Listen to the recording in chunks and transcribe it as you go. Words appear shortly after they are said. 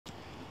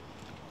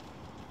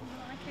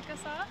kick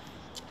us off?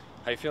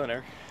 How you feeling,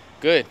 Eryk?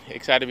 Good.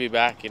 Excited to be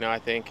back. I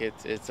think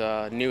it's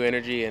new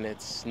energy and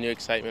it's new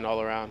excitement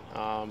all around.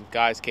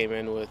 Guys came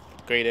in with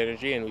great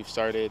energy and we've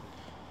started,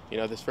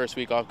 this first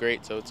week off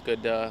great. So it's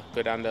good to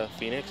go down to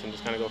Phoenix and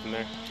just kind of go from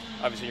there.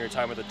 Obviously, in your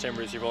time with the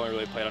Timbers, you've only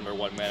really played under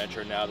one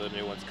manager. Now the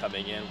new one's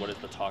coming in. What has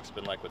the talks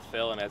been like with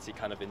Phil, and has he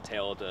kind of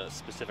entailed a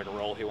specific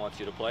role he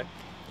wants you to play?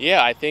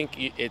 Yeah, I think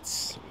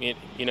it's you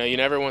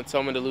never want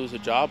someone to lose a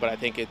job, but I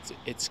think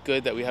it's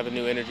good that we have a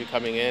new energy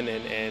coming in,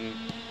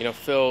 and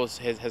Phil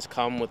has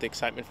come with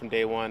excitement from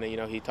day one.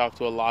 And, he talked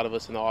to a lot of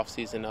us in the off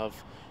season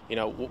of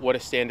what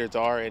his standards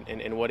are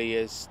and what he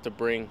is to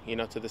bring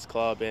to this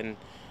club, and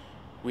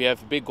we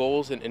have big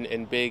goals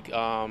and big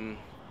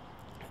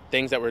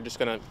things that we're just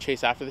going to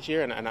chase after this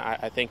year. And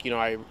I think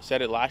I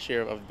said it last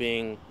year of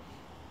being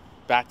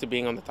back to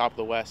being on the top of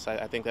the West.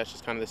 I think that's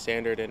just kind of the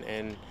standard,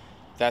 and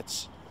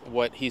that's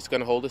what he's going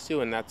to hold us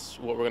to, and that's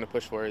what we're going to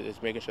push for,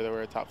 is making sure that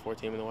we're a top 4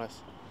 team in the West.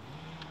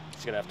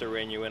 He's going to have to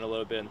rein you in a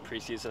little bit in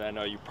preseason. I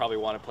know you probably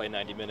want to play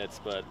 90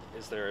 minutes, but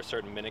is there a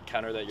certain minute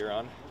counter that you're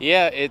on?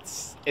 Yeah,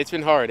 it's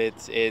been hard.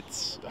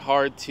 It's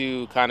hard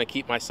to kind of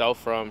keep myself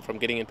from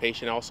getting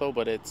impatient also,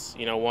 but it's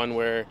one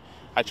where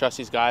I trust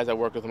these guys. I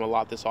worked with them a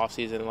lot this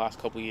offseason, the last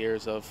couple of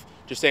years, of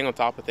just staying on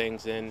top of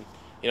things. And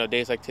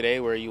days like today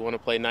where you want to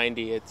play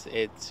 90,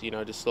 it's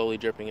just slowly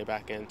dripping it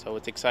back in. So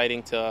it's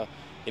exciting to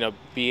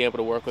be able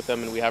to work with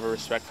them, and we have a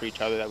respect for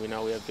each other that we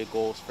know we have big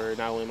goals for,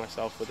 not only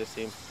myself but this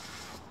team.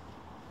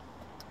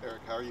 Eryk,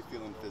 how are you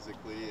feeling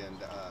physically, and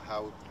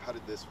how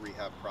did this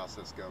rehab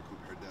process go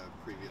compared to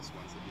previous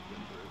ones that you've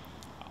been through?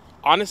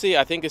 Honestly,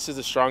 I think this is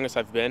the strongest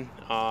I've been.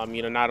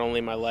 Not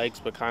only my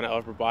legs, but kind of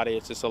upper body.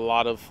 It's just a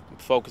lot of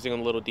focusing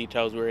on little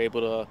details. We were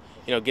able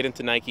to, get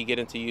into Nike, get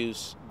into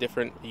use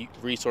different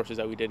resources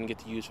that we didn't get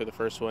to use for the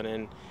first one,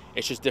 and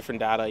it's just different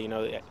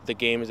data. The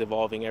game is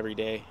evolving every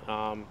day,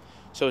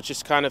 so it's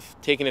just kind of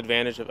taking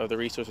advantage of the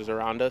resources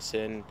around us.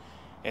 And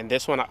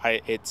this one,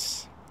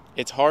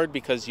 it's hard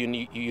because you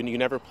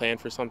never plan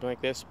for something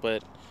like this,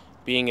 but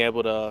being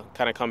able to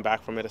kind of come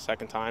back from it a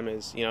second time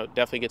is,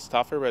 definitely gets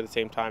tougher, but at the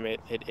same time,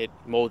 it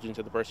molds you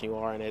into the person you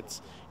are. And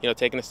it's,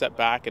 taking a step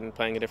back and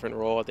playing a different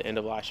role at the end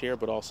of last year,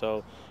 but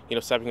also,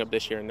 stepping up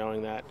this year and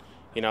knowing that,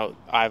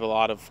 I have a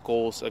lot of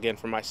goals, again,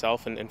 for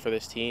myself and for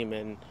this team,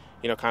 and,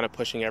 kind of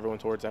pushing everyone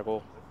towards that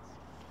goal.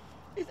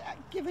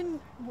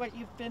 Given what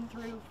you've been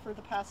through for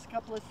the past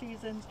couple of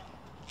seasons,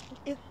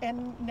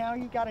 and now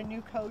you got a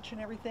new coach and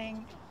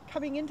everything,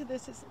 coming into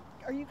this,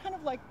 are you kind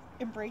of like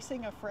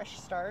embracing a fresh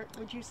start,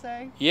 would you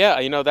say?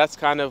 Yeah, that's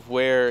kind of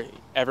where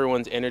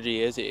everyone's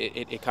energy is.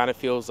 It kind of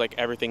feels like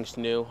everything's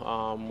new.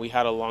 We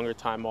had a longer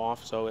time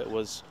off, so it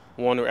was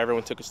one where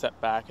everyone took a step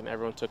back and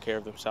everyone took care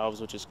of themselves,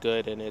 which is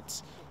good. And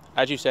it's,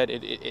 as you said,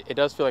 it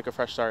does feel like a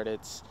fresh start.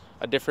 It's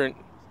a different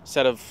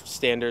set of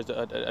standards,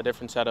 a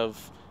different set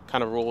of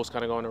kind of rules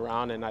kind of going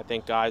around, and I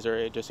think guys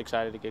are just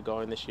excited to get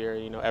going this year.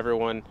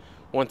 Everyone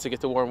wants to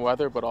get to warm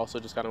weather, but also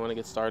just kind of want to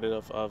get started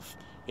of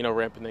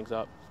ramping things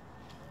up.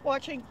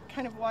 Watching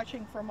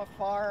from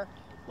afar,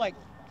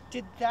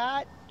 did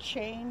that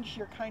change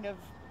your kind of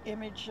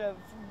image of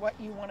what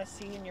you want to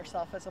see in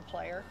yourself as a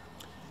player?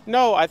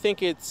 No, I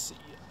think it's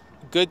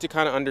good to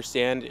kind of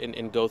understand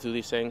and go through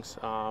these things.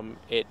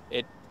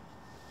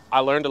 I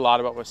learned a lot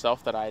about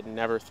myself that I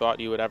never thought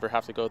you would ever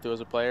have to go through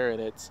as a player,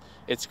 and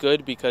it's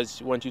good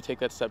because once you take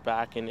that step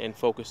back and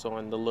focus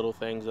on the little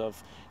things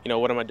of,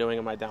 what am I doing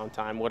in my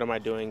downtime? What am I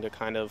doing to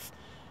kind of,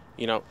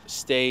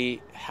 stay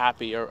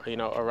happy or,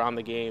 around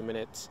the game? And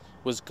it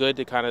was good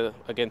to kind of,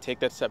 again, take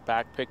that step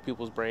back, pick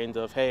people's brains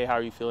of, hey, how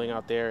are you feeling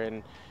out there?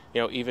 And,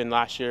 even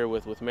last year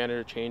with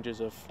manager changes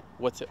of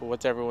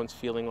what's everyone's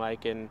feeling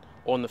like and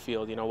on the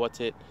field, what's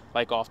it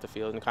like off the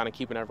field, and kind of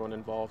keeping everyone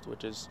involved,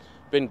 which has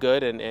been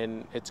good.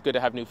 And it's good to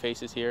have new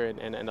faces here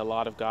and a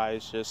lot of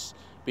guys just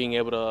being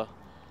able to,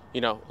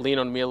 lean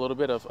on me a little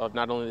bit of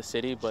not only the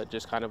city, but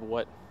just kind of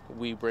what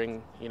we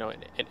bring,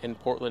 in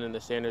Portland and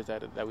the standards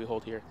that we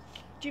hold here.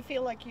 Do you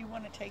feel like you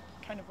want to take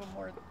kind of a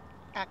more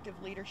active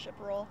leadership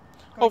role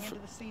going into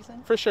the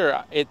season? For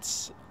sure.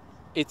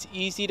 It's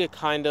easy to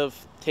kind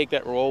of take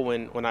that role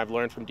when I've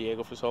learned from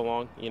Diego for so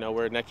long.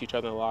 We're next to each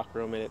other in the locker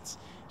room, and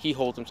he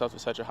holds himself to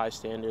such a high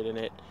standard, and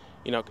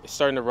it's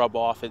starting to rub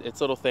off.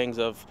 It's little things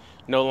of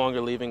no longer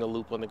leaving a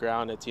loop on the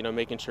ground. It's,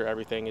 making sure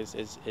everything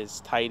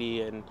is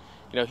tidy. And,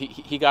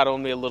 he got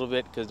on me a little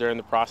bit because during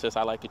the process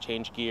I like to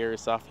change gear and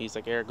stuff. He's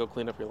like, Eryk, go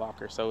clean up your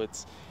locker. So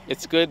it's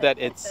good that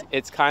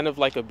it's kind of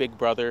like a big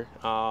brother,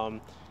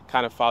 kind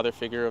of father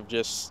figure of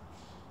just,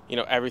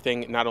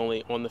 everything not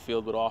only on the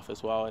field but off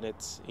as well. And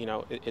it's,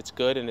 it's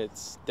good, and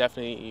it's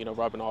definitely,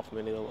 rubbing off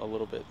on me a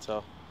little bit.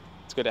 So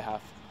it's good to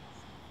have.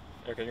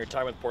 Eryk, in your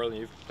time with Portland,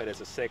 you've played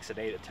as a 6, an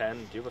 8, a 10.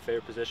 Do you have a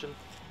favorite position?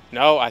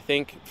 No, I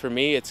think for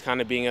me it's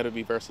kind of being able to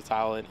be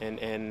versatile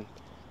and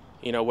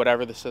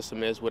whatever the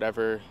system is,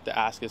 whatever the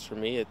ask is for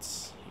me,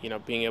 it's,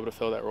 being able to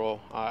fill that role.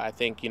 I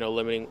think,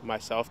 limiting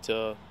myself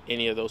to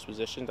any of those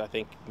positions, I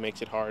think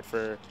makes it hard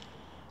for,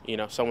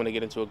 someone to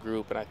get into a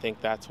group. And I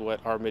think that's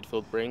what our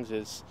midfield brings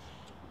is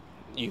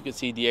you can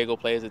see Diego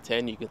play as a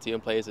 10, you can see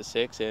him play as a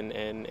 6,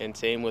 and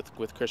same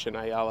with Christian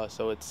Ayala.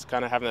 So it's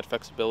kind of having that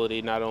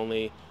flexibility not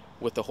only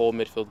with the whole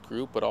midfield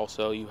group, but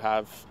also you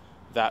have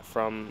that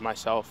from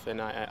myself.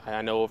 And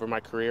I know over my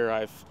career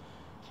I've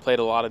played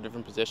a lot of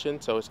different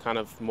positions, so it's kind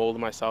of molded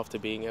myself to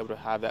being able to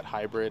have that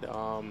hybrid,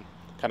 kind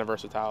of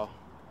versatile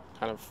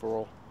kind of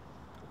role.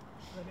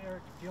 And then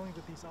Eryk, dealing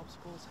with these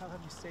obstacles, how have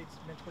you stayed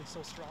mentally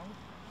so strong?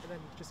 And then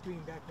just getting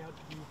back now,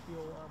 do you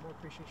feel more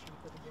appreciation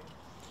for the game?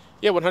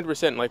 Yeah,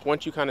 100%. Like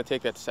once you kind of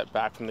take that step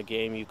back from the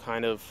game, you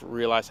kind of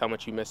realize how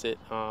much you miss it.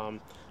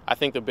 I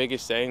think the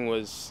biggest thing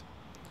was,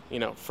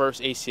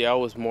 first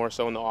ACL was more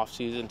so in the off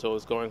season, so it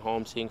was going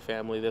home, seeing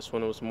family. This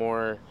one was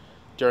more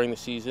during the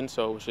season,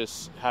 so it was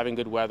just having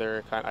good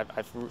weather.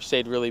 I've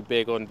stayed really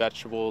big on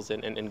vegetables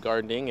and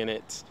gardening, and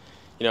it's,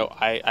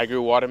 I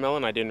grew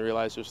watermelon. I didn't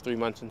realize it was 3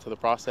 months into the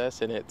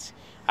process, and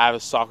I have a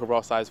soccer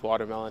ball sized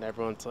watermelon.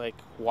 Everyone's like,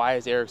 why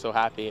is Eryk so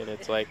happy? And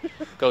it's like,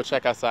 go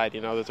check outside,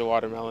 there's a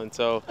watermelon.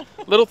 So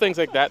little things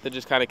like that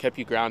just kind of kept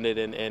you grounded,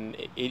 and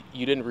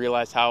you didn't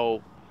realize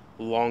how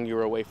long you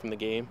were away from the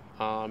game.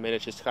 And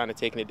it's just kind of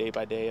taking it day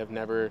by day of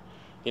never,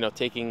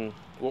 taking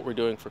what we're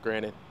doing for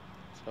granted.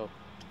 So.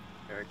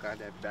 Very glad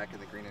to have you back in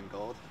the green and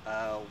gold.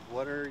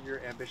 What are your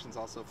ambitions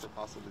also for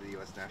possibly the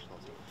U.S. national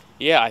team?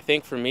 Yeah, I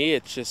think for me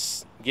it's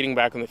just getting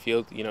back on the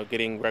field,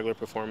 getting regular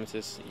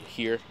performances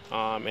here,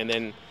 and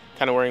then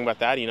kind of worrying about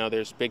that.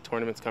 There's big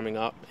tournaments coming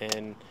up,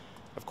 and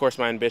of course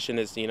my ambition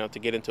is, to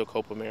get into a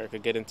Copa America,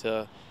 get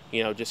into,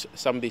 just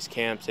some of these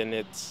camps, and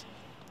it's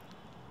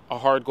a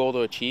hard goal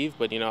to achieve,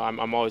 but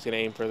I'm always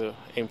going to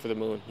aim for the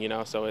moon,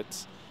 so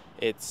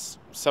it's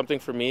something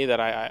for me that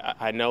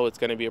I know it's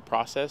going to be a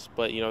process,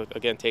 but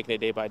again, taking it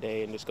day by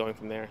day and just going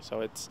from there.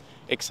 So it's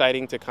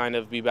exciting to kind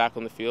of be back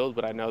on the field,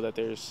 but I know that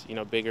there's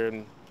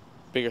bigger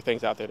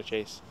things out there to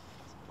chase.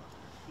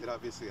 It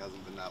obviously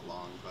hasn't been that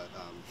long, but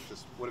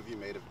just what have you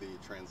made of the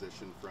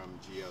transition from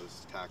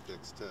Gio's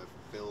tactics to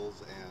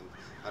Phil's, and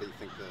how do you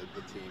think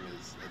the team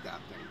is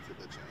adapting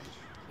to the change?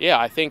 Yeah,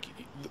 I think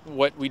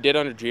what we did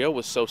under Gio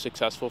was so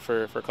successful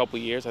for a couple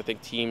of years. I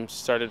think teams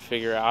started to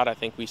figure out. I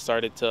think we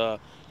started to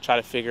try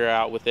to figure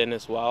out within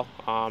as well.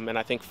 And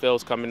I think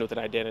Phil's come in with an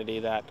identity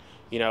that,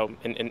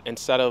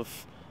 instead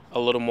of a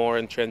little more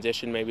in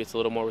transition, maybe it's a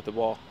little more with the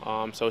ball.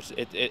 So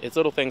it's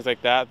little things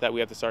like that we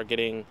have to start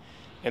getting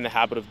in the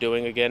habit of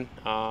doing again.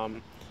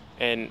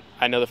 And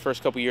I know the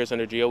first couple of years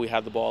under Gio, we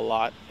had the ball a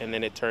lot, and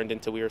then it turned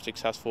into we were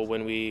successful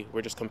when we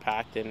were just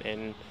compact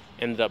and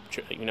ended up,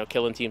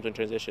 killing teams in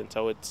transition.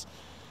 So it's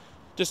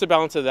just a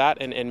balance of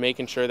that and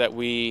making sure that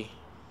we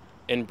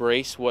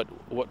embrace what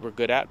we're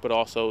good at, but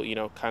also,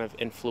 kind of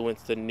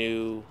influence the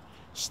new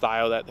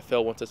style that the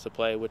Phil wants us to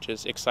play, which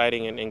is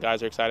exciting, and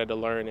guys are excited to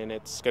learn, and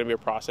it's going to be a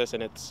process,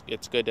 and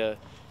it's good to,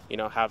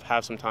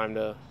 have some time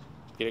to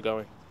get it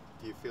going.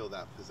 Do you feel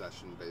that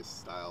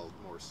possession-based style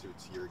more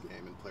suits your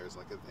game and players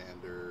like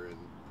Evander and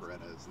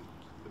Paredes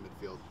in the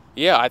midfield?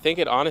 Yeah, I think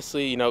it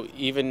honestly,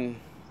 even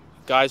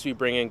guys we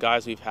bring in,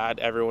 guys we've had,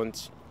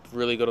 everyone's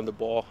really good on the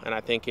ball, and I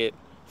think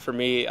for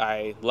me,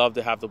 I love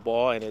to have the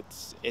ball, and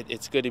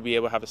it's good to be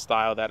able to have a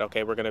style that,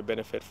 okay, we're going to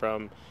benefit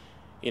from,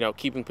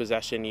 keeping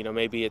possession.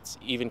 Maybe it's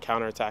even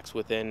counterattacks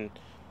within,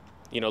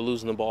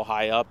 losing the ball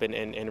high up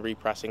and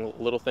repressing,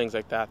 little things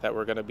like that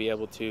we're going to be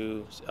able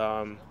to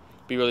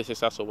be really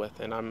successful with.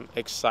 And I'm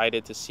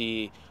excited to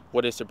see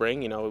what it is to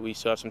bring. We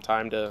still have some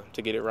time to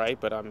get it right,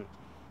 but I'm,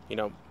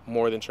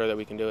 more than sure that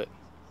we can do it.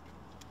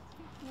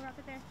 We'll wrap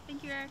it there.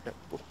 Thank you, Eryk. Yeah,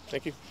 cool.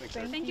 Thank you. Thanks,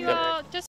 Thank Thank you. you all. Just